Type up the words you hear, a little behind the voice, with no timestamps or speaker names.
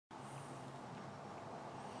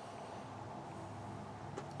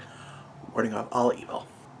warding off all evil.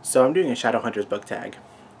 So I'm doing a Shadowhunters book tag,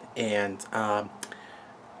 and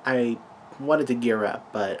I wanted to gear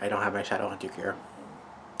up, but I don't have my Shadowhunter gear.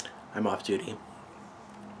 I'm off duty.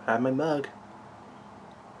 I have my mug.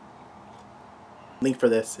 Link for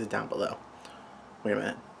this is down below. Wait a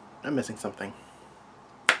minute, I'm missing something.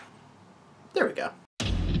 There we go.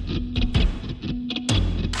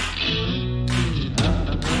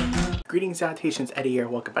 Greetings, salutations, Eddie here.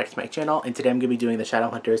 Welcome back to my channel, and today I'm going to be doing the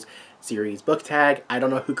Shadowhunters series book tag. I don't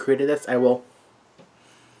know who created this. All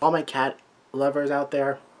my cat lovers out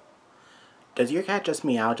there, does your cat just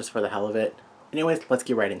meow just for the hell of it? Anyways, let's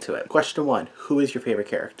get right into it. Question 1, who is your favorite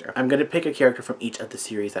character? I'm going to pick a character from each of the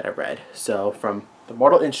series that I've read. So from the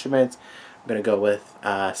Mortal Instruments, I'm going to go with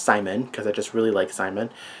Simon, because I just really like Simon.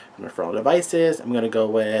 From Infernal Devices, I'm going to go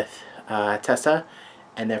with Tessa.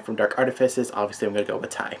 And then from Dark Artifices, obviously I'm going to go with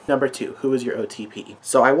Ty. Number 2, who is your OTP?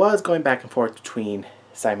 So I was going back and forth between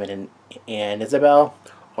Simon and Isabel,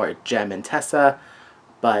 or Jem and Tessa,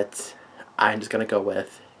 but I'm just going to go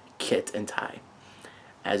with Kit and Ty.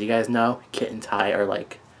 As you guys know, Kit and Ty are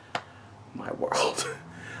like my world.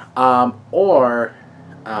 Or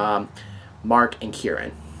Mark and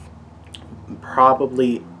Kieran.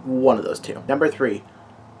 Probably one of those two. Number 3,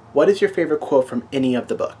 what is your favorite quote from any of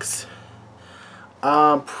the books?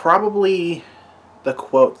 Probably the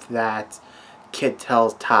quote that Kit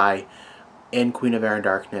tells Ty in Queen of Air and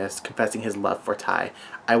Darkness, confessing his love for Ty.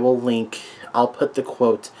 I'll put the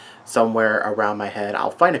quote somewhere around my head.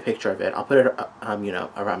 I'll find a picture of it. I'll put it,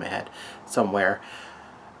 around my head somewhere.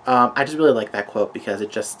 I just really like that quote because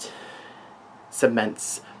it just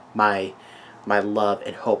cements my love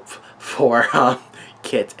and hope for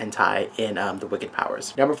Kit and Ty in the Wicked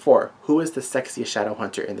Powers. Number 4, who is the sexiest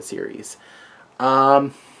Shadowhunter in the series?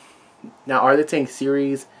 Now, are they saying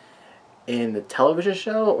series in the television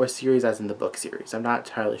show or series as in the book series? I'm not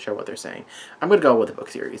entirely sure what they're saying. I'm going to go with the book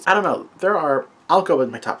series. I don't know. I'll go with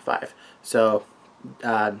my top 5. So,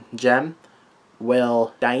 Jem,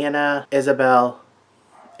 Will, Diana, Isabel,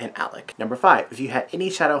 and Alec. Number 5, if you had any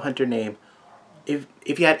Shadowhunter name, if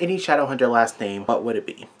you had any Shadowhunter last name, what would it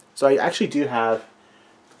be? So I actually do have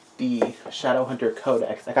the Shadowhunter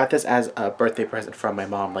Codex. I got this as a birthday present from my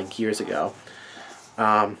mom like years ago.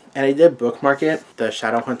 And I did bookmark it, the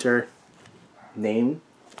Shadowhunter name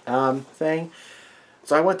thing.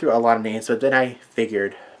 So I went through a lot of names, but then I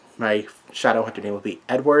figured my Shadowhunter name would be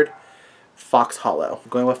Edward Fox Hollow. I'm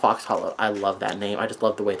going with Fox Hollow. I love that name. I just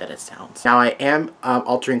love the way that it sounds. Now I am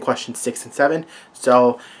altering questions 6 and 7.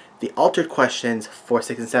 So the altered questions for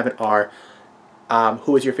 6 and 7 are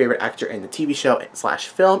who is your favorite actor in the TV show /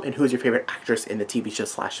 film, and who is your favorite actress in the TV show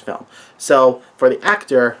 / film. So for the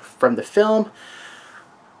actor from the film,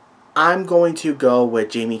 I'm going to go with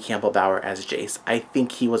Jamie Campbell Bower as Jace. I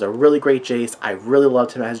think he was a really great Jace. I really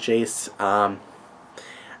loved him as Jace.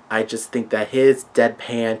 I just think that his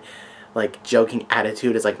deadpan, like, joking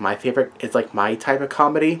attitude is like my favorite. It's like my type of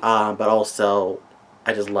comedy. But also,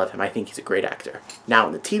 I just love him. I think he's a great actor. Now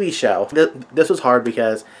in the TV show, this was hard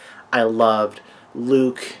because I loved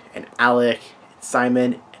Luke and Alec, and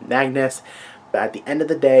Simon and Agnes. But at the end of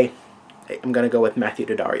the day, I'm going to go with Matthew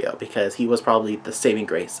Daddario because he was probably the saving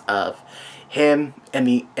grace of him, and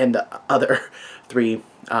the other 3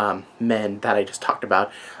 men that I just talked about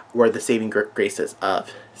were the saving graces of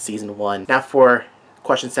season 1. Now for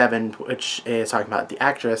question 7, which is talking about the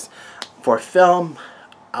actress. For film,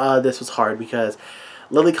 this was hard because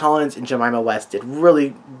Lily Collins and Jemima West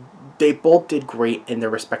they both did great in their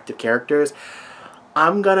respective characters.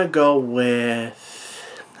 I'm going to go with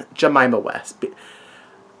Jemima West.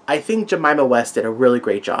 I think Jemima West did a really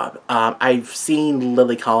great job. I've seen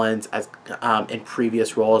Lily Collins as in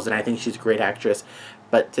previous roles, and I think she's a great actress.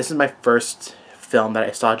 But this is my first film that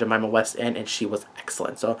I saw Jemima West in, and she was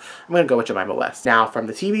excellent. So I'm going to go with Jemima West. Now, from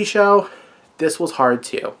the TV show, this was hard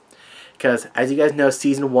too. Because, as you guys know,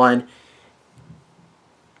 season 1,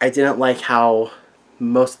 I didn't like how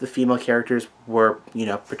most of the female characters were,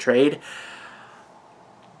 portrayed.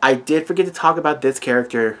 I did forget to talk about this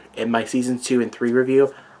character in my season 2 and 3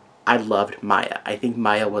 review. I loved Maya. I think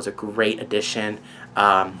Maya was a great addition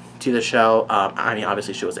to the show. I mean,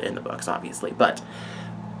 obviously she was in the books, obviously, but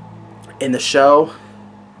in the show,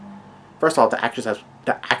 first of all, the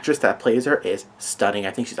actress that plays her is stunning.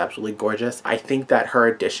 I think she's absolutely gorgeous. I think that her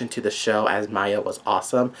addition to the show as Maya was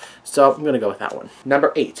awesome, so I'm going to go with that one.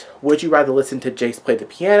 Number 8, would you rather listen to Jace play the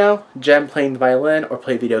piano, Jem playing the violin, or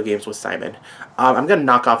play video games with Simon? I'm going to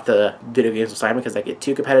knock off the video games with Simon because I get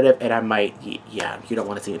too competitive, and I might, yeah, you don't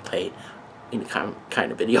want to see me play any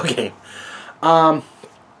kind of video game.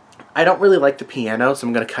 I don't really like the piano, so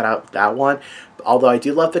I'm going to cut out that one. Although I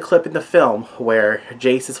do love the clip in the film where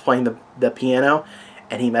Jace is playing the piano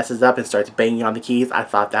and he messes up and starts banging on the keys. I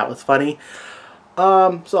thought that was funny.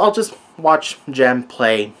 So I'll just watch Jem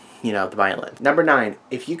play, you know, the violin. Number 9.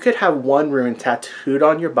 If you could have one rune tattooed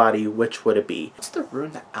on your body, which would it be? What's the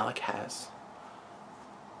rune that Alec has?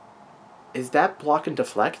 Is that block and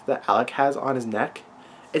deflect that Alec has on his neck?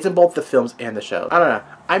 It's in both the films and the show. I don't know.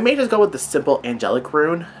 I may just go with the simple angelic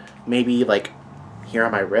rune. Maybe like here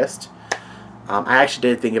on my wrist. I actually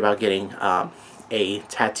did think about getting a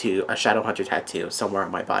tattoo, a Shadowhunter tattoo somewhere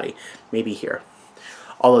on my body. Maybe here.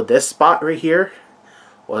 Although this spot right here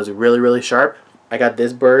was really, really sharp. I got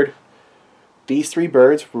this bird. These 3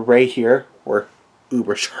 birds right here were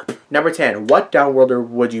uber sharp. Number 10. What Downworldler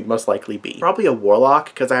would you most likely be? Probably a warlock,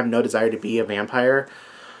 because I have no desire to be a vampire.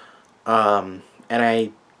 And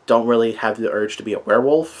I don't really have the urge to be a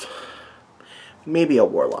werewolf. Maybe a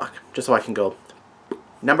warlock, just so I can go.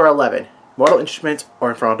 Number 11. Mortal Instruments or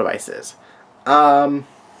Infernal Devices.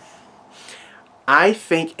 I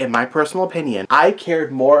think, in my personal opinion, I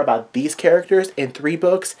cared more about these characters in 3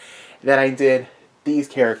 books than I did these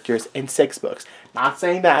characters in 6 books. Not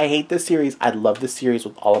saying that I hate this series. I love this series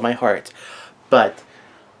with all of my heart. But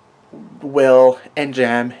Will and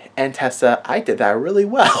Jem and Tessa, I did that really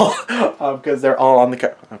well because they're all on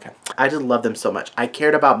the okay. I just love them so much. I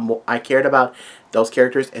cared about those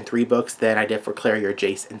characters in 3 books than I did for Clary or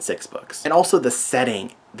Jace in 6 books. And also the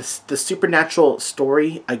setting, the supernatural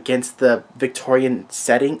story against the Victorian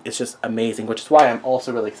setting is just amazing, which is why I'm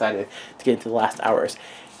also really excited to get into the last hours.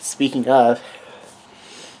 Speaking of,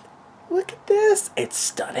 look at this. It's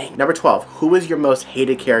stunning. Number 12. Who is your most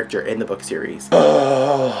hated character in the book series?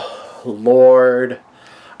 Oh, Lord.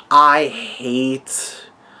 I hate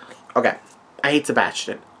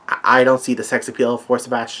Sebastian. I don't see the sex appeal for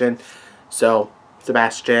Sebastian. So,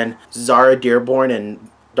 Sebastian. Zara Dearborn and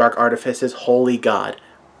Dark Artifices. Holy God.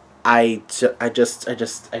 I just.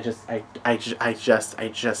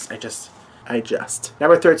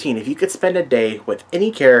 Number 13. If you could spend a day with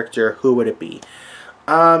any character, who would it be?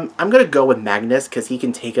 I'm gonna go with Magnus because he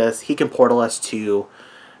can take us. He can portal us to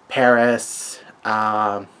Paris,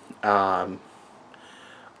 or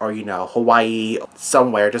you know, Hawaii,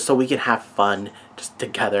 somewhere, just so we can have fun just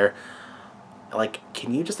together. Like,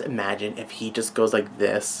 can you just imagine if he just goes like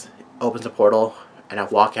this, opens a portal, and I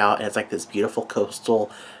walk out, and it's like this beautiful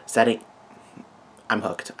coastal setting? I'm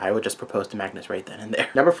hooked. I would just propose to Magnus right then and there.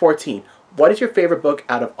 Number 14. What is your favorite book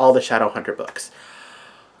out of all the Shadowhunter books?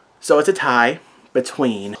 So it's a tie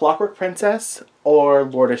between Clockwork Princess or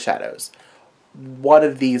Lord of Shadows. One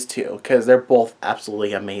of these two, because they're both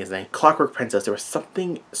absolutely amazing. Clockwork Princess, there was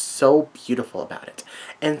something so beautiful about it.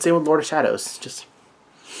 And same with Lord of Shadows. Just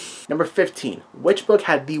number 15. Which book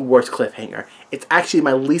had the worst cliffhanger? It's actually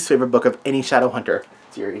my least favorite book of any Shadowhunter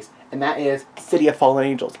series, and that is City of Fallen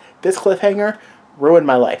Angels. This cliffhanger ruined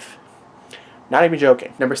my life. Not even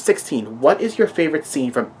joking. Number 16. What is your favorite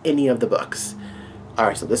scene from any of the books?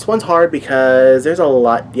 Alright, so this one's hard because there's a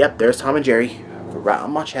lot. Yep, there's Tom and Jerry right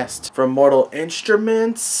on my chest. From Mortal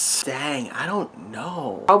Instruments, dang, I don't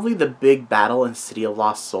know. Probably the big battle in City of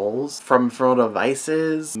Lost Souls. From Infernal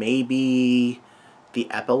Devices, maybe the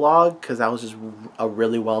epilogue, because that was just a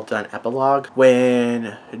really well done epilogue.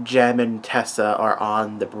 When Jem and Tessa are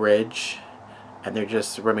on the bridge and they're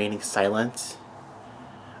just remaining silent.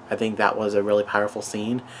 I think that was a really powerful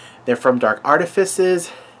scene. They're from Dark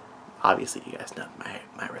Artifices. Obviously, you guys know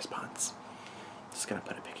my response. Just gonna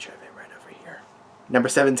put a picture of it right over here. Number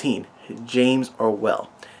 17, James or Will.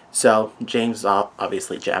 So James,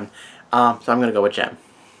 obviously Jem. So I'm gonna go with Jem.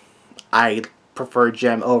 I prefer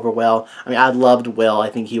Jem over Will. I mean, I loved Will. I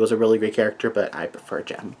think he was a really great character, but I prefer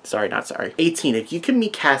Jem. Sorry, not sorry. 18, if you could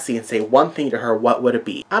meet Cassie and say one thing to her, what would it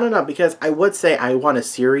be? I don't know, because I would say I want a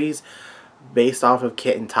series based off of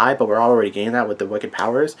Kit and Ty, but we're already getting that with the Wicked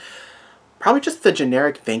Powers. Probably just the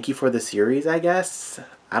generic thank you for the series, I guess.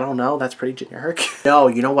 I don't know. That's pretty generic. No,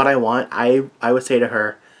 you know what I want? I would say to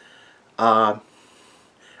her, I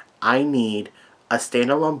need a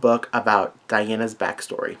standalone book about Diana's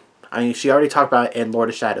backstory. I mean, she already talked about it in Lord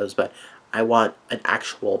of Shadows, but I want an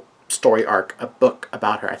actual story arc, a book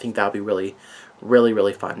about her. I think that would be really, really,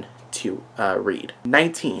 really fun to read.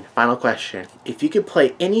 19, final question. If you could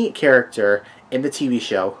play any character in the TV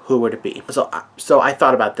show, who would it be? So I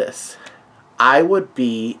thought about this. I would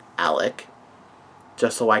be Alec,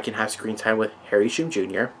 just so I can have screen time with Harry Shum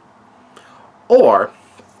Jr. Or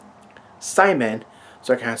Simon,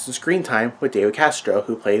 so I can have some screen time with David Castro,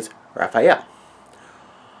 who plays Raphael.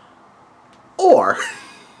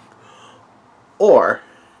 Or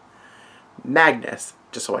Magnus,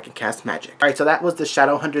 just so I can cast magic. Alright, so that was the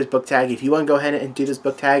Shadowhunters book tag. If you want to go ahead and do this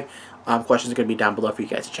book tag, questions are going to be down below for you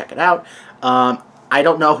guys to check it out. I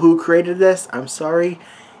don't know who created this. I'm sorry.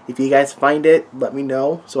 If you guys find it, let me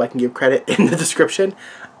know so I can give credit in the description.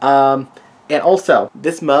 And also,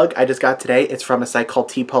 this mug I just got today, it's from a site called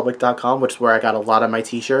tpublic.com, which is where I got a lot of my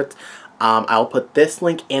t-shirts. I'll put this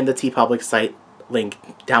link and the TeePublic site link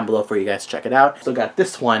down below for you guys to check it out. So got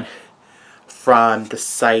this one from the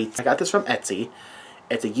site. I got this from Etsy.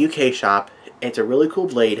 It's a UK shop. It's a really cool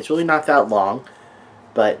blade. It's really not that long,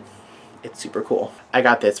 but it's super cool. I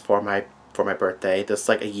got this for my birthday. This is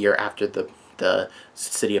like a year after the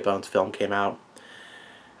City of Bones film came out.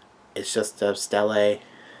 It's just a stele. I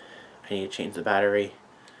need to change the battery.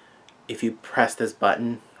 If you press this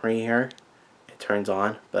button right here, it turns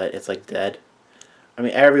on, but it's like dead. I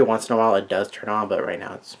mean, every once in a while it does turn on, but right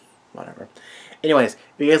now it's whatever. Anyways, if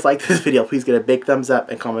you guys like this video, please get a big thumbs up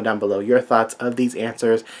and comment down below your thoughts of these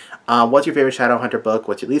answers. What's your favorite Shadowhunter book?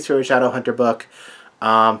 What's your least favorite Shadowhunter book?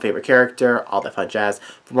 Favorite character? All that fun jazz.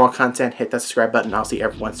 For more content, hit that subscribe button. I'll see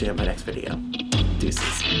everyone soon in my next video.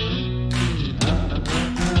 Deuces.